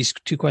which of these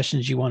two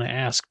questions you want to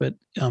ask. But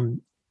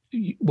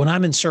when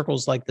I'm in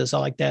circles like this, I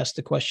like to ask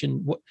the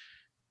question,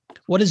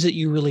 what is it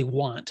you really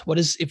want?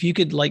 If you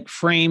could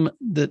frame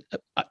that,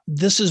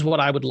 this is what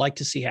I would like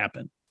to see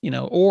happen,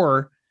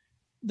 or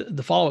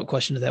the follow-up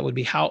question to that would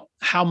be, how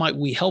might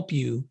we help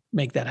you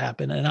make that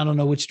happen? And I don't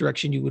know which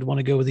direction you would want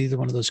to go with either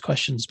one of those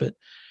questions, but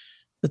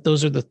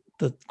those are the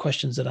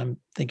questions that I'm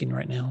thinking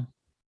right now.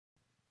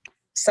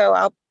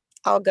 So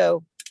I'll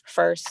go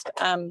first.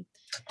 I'm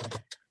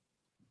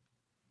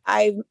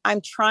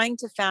trying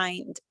to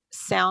find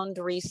sound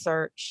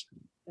research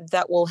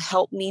that will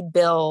help me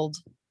build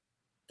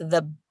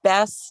the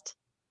best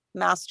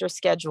master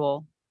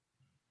schedule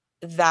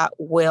that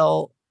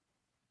will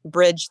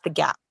bridge the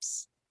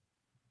gaps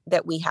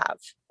that we have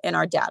in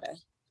our data.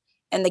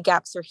 And the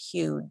gaps are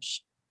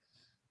huge.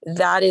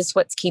 That is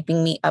what's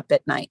keeping me up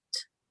at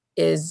night,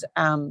 is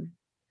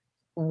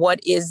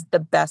what is the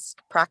best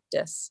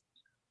practice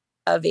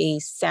of a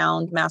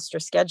sound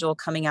master schedule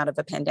coming out of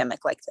a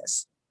pandemic like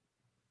this.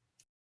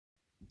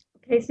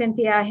 Okay,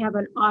 Cynthia, I have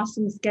an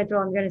awesome schedule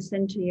I'm going to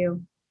send to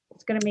you.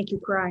 It's going to make you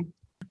cry.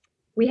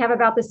 We have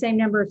about the same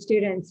number of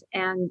students,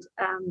 and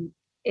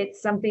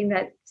it's something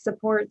that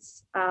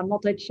supports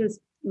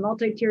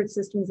multi-tiered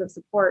systems of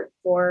support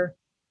for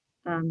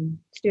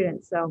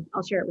students. So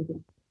I'll share it with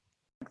you.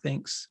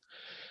 Thanks.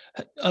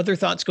 Other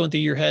thoughts going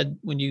through your head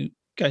when you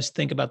guys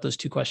think about those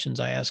two questions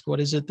I asked? What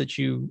is it that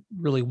you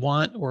really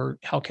want, or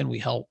how can we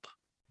help?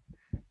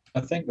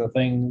 I think the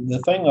thing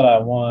that I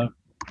want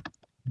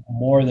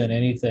more than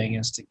anything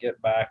is to get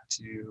back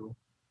to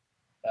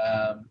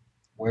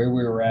where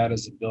we were at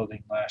as a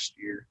building last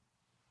year,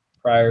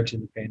 prior to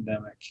the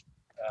pandemic.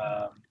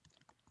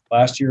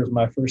 Last year was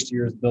my first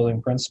year as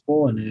building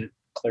principal, and it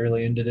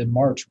clearly ended in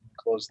March when we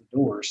closed the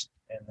doors.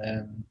 And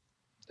then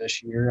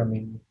this year,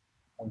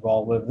 we've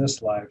all lived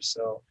this life.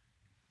 So,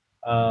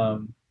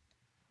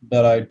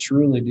 but I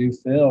truly do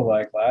feel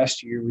like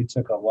last year we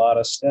took a lot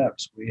of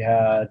steps. We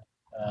had,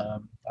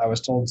 I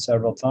was told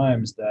several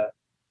times that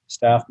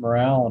staff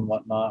morale and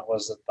whatnot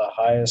was at the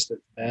highest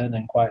it's been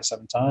in quite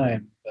some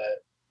time. But,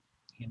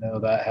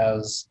 that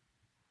has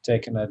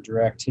taken a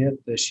direct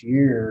hit this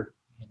year,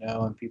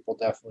 and people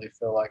definitely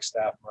feel like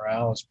staff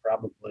morale is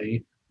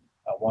probably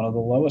one of the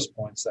lowest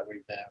points that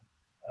we've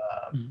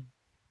been.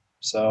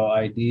 So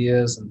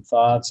ideas and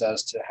thoughts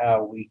as to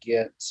how we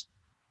get,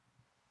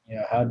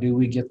 how do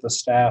we get the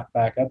staff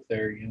back up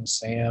there?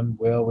 Sam,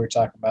 Will, we're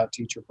talking about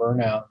teacher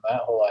burnout and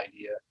that whole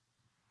idea.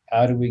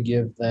 How do we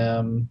give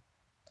them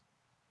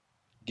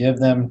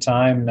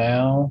time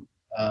now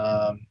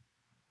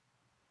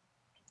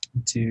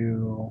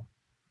to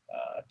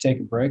take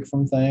a break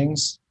from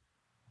things,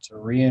 to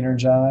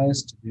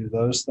re-energize, to do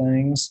those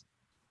things.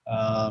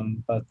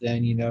 But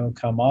then,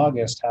 come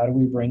August, how do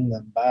we bring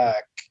them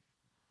back,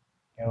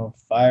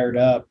 fired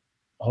up,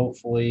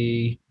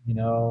 hopefully,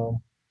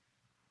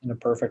 in a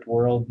perfect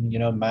world,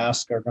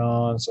 masks are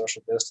gone,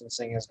 social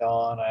distancing is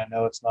gone. I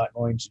know it's not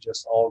going to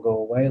just all go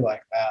away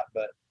like that,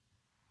 but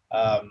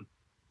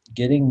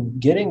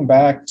getting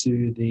back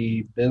to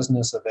the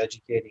business of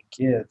educating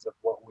kids of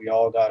what we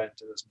all got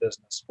into this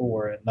business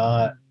for, and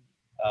not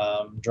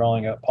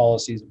drawing up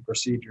policies and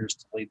procedures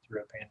to lead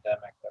through a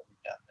pandemic that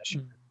we've done this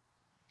year.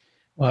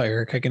 Wow,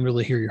 Eric, I can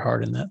really hear your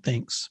heart in that.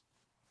 Thanks.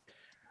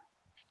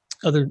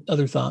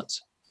 Other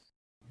thoughts?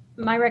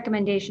 My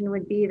recommendation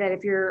would be that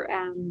if you're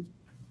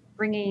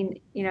bringing,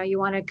 you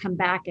want to come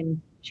back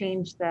and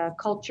change the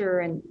culture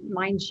and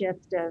mind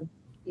shift of,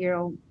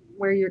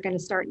 where you're going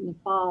to start in the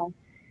fall.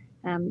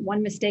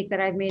 One mistake that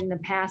I've made in the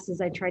past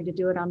is I tried to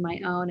do it on my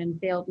own and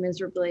failed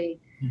miserably.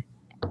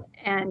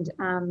 And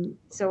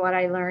so what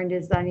I learned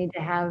is I need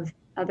to have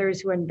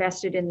others who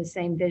invested in the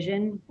same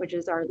vision, which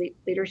is our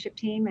leadership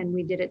team. And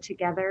we did it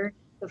together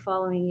the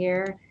following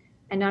year.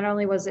 And not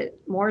only was it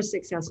more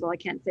successful, I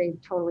can't say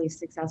totally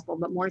successful,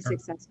 but more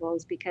successful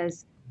is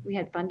because we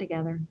had fun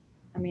together.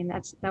 I mean,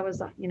 that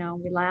was,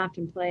 we laughed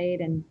and played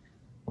and,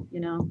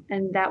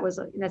 and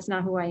that's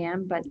not who I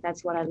am, but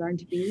that's what I learned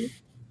to be.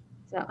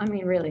 So, I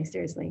mean, really,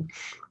 seriously.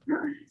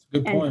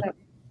 Good point.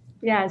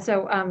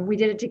 So we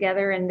did it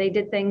together and they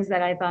did things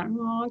that I thought,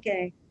 oh,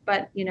 okay.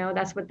 But,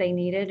 that's what they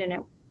needed.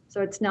 And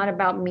so it's not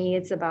about me,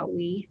 it's about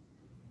we.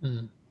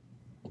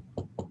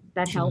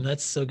 That helped.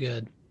 That's so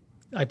good.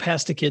 I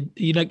passed a kid,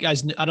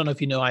 guys, I don't know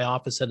if I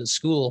office at a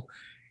school.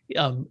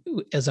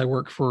 As I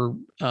work for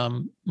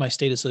my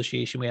state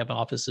association, we have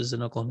offices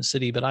in Oklahoma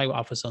City, but I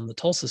office on the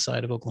Tulsa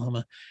side of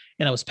Oklahoma.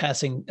 And I was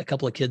passing a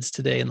couple of kids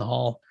today in the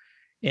hall.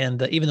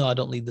 And even though I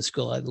don't lead the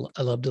school,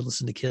 I love to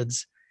listen to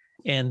kids.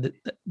 And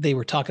they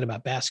were talking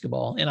about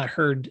basketball. And I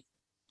heard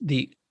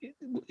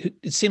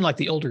it seemed like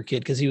the older kid,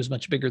 because he was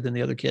much bigger than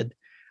the other kid.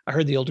 I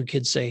heard the older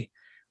kid say,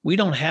 "We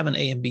don't have an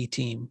A and B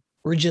team.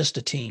 We're just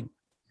a team."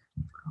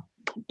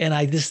 And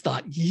I just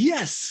thought,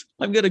 yes,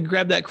 I'm going to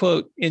grab that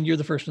quote. And you're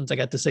the first ones I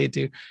got to say it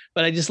to.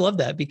 But I just love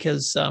that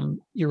because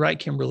you're right,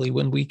 Kimberly.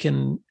 When we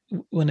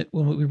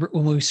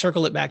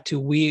circle it back to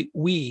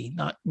we,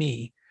 not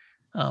me,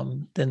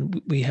 then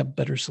we have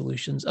better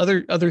solutions.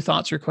 Other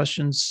thoughts or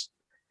questions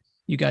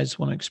you guys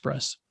want to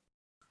express?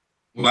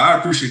 Well, I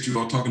appreciate you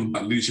all talking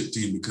about leadership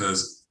team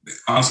because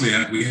honestly,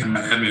 we had an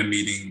admin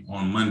meeting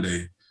on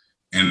Monday,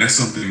 and that's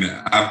something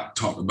that I've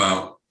talked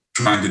about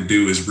trying to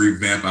do is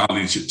revamp our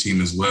leadership team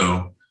as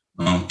well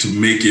to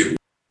make it.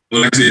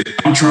 Well, like I said,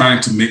 I'm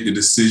trying to make the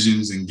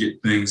decisions and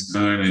get things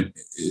done, and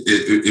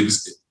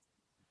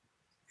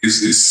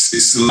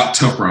it's a lot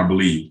tougher, I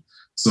believe.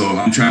 So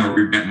I'm trying to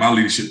revamp my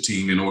leadership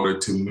team in order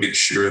to make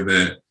sure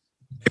that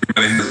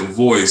everybody has a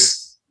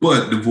voice,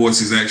 but the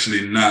voice is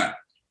actually not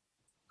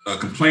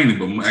complaining,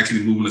 but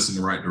actually moving us in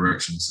the right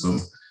direction. So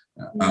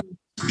I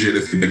appreciate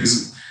that feedback.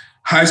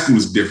 High school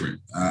is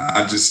different.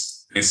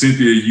 And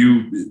Cynthia,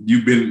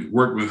 you've been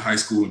working with high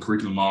school and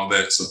curriculum, all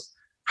that. So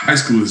high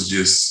school is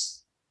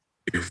just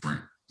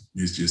different.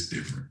 It's just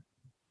different.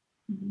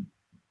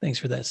 Thanks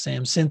for that,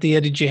 Sam.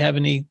 Cynthia, did you have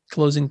any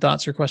closing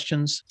thoughts or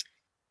questions?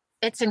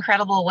 It's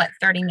incredible what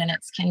 30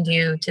 minutes can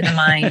do to the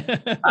mind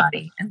and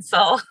body. And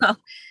so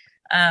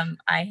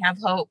I have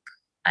hope.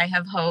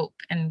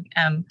 And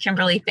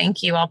Kimberly,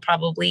 thank you. I'll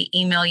probably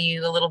email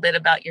you a little bit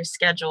about your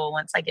schedule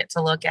once I get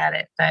to look at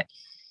it. But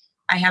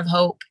I have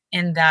hope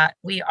in that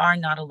we are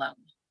not alone.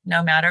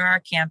 No matter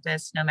our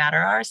campus, no matter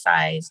our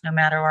size, no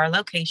matter our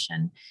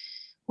location,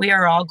 we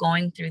are all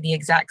going through the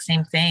exact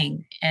same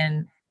thing.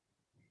 And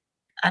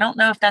I don't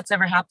know if that's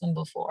ever happened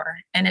before.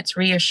 And it's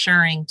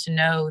reassuring to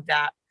know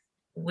that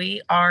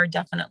we are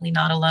definitely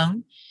not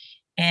alone.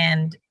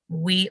 And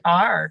we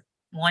are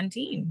one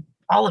team,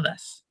 all of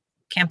us.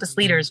 Campus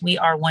leaders, we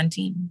are one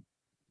team.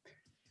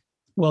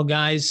 Well,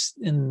 guys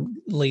and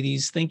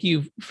ladies, thank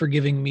you for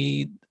giving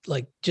me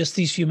just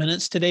these few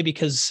minutes today,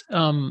 because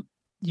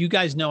you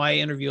guys know I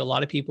interview a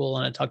lot of people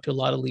and I talk to a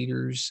lot of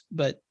leaders,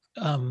 but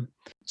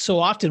so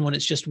often when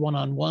it's just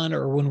one-on-one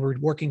or when we're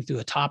working through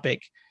a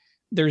topic,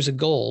 there's a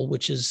goal,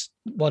 which is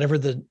whatever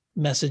the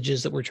message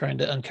is that we're trying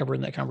to uncover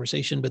in that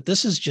conversation. But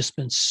this has just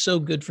been so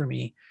good for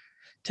me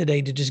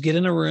today to just get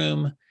in a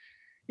room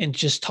and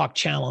just talk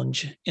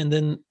challenge. And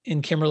then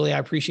in Kimberly, I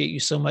appreciate you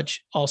so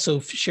much also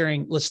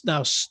sharing. Let's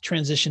now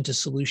transition to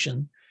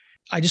solution.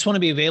 I just want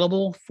to be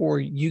available for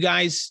you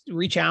guys.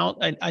 Reach out.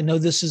 I know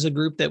this is a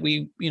group that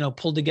we,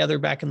 pulled together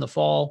back in the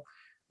fall.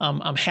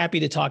 I'm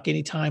happy to talk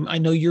anytime. I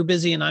know you're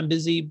busy and I'm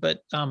busy, but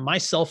my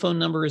cell phone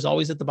number is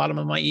always at the bottom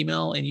of my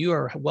email, and you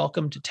are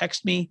welcome to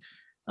text me,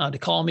 to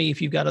call me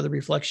if you've got other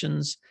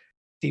reflections.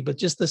 But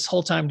just this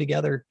whole time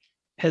together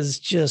has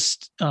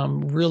just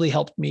really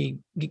helped me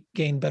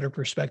gain better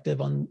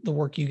perspective on the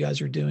work you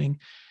guys are doing.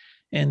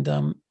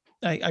 And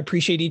I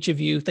appreciate each of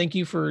you. Thank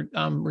you for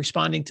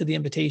responding to the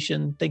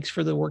invitation. Thanks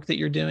for the work that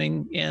you're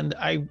doing. And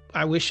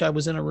I wish I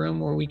was in a room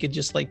where we could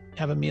just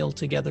have a meal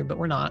together, but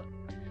we're not.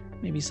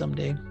 Maybe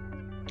someday.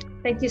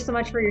 Thank you so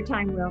much for your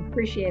time, Will.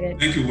 Appreciate it.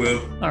 Thank you,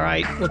 Will. All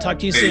right. We'll talk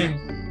to you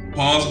soon.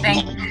 Pause,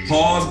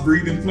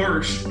 breathe, and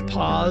flourish.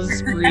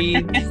 Pause,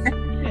 breathe,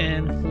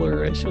 and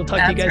flourish. We'll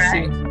talk to you guys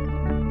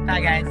soon. Bye,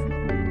 guys.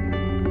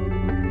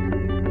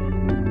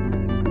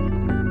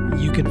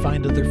 You can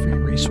find other free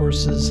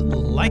resources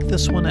like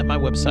this one at my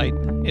website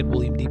at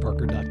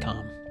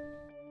williamdparker.com.